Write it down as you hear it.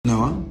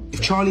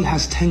if Charlie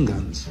has 10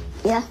 guns,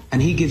 yeah,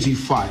 and he gives you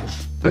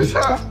 5, Is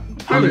that?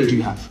 how many do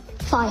you have?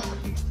 5.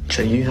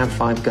 So you have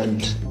 5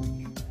 guns.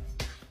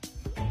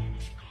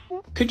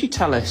 Could you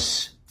tell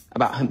us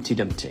about Humpty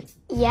Dumpty?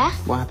 Yeah.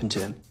 What happened to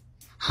him?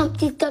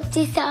 Humpty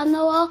Dumpty sat on the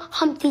wall.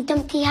 Humpty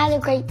Dumpty had a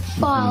great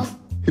fall.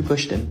 Who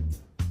pushed him?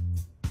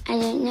 I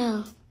don't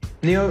know.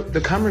 Neo, the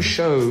cameras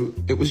show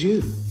it was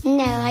you.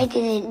 No, I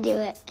didn't do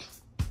it.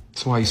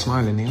 That's why you're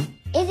smiling, Neo.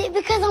 Is it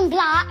because I'm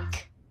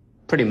black?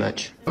 Pretty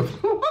much.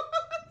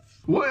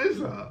 What is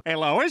that? Hey,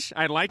 Lois,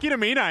 I'd like you to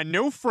meet our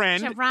new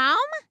friend. Jerome?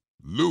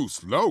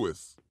 Loose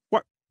Lois.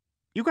 What?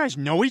 You guys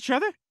know each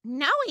other?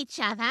 Know each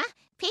other?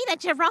 Peter,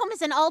 Jerome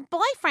is an old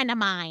boyfriend of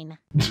mine.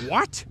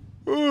 What?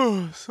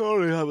 Oh,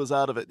 sorry, I was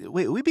out of it.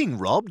 Wait, are we being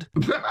robbed?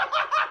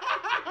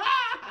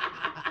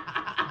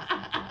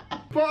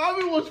 But I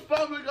haven't watched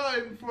Family Guy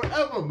in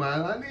forever,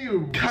 man. I need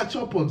to catch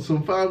up on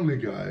some Family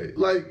Guy.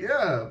 Like,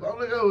 yeah,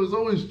 Family Guy was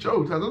always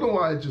jokes. I don't know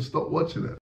why I just stopped watching it.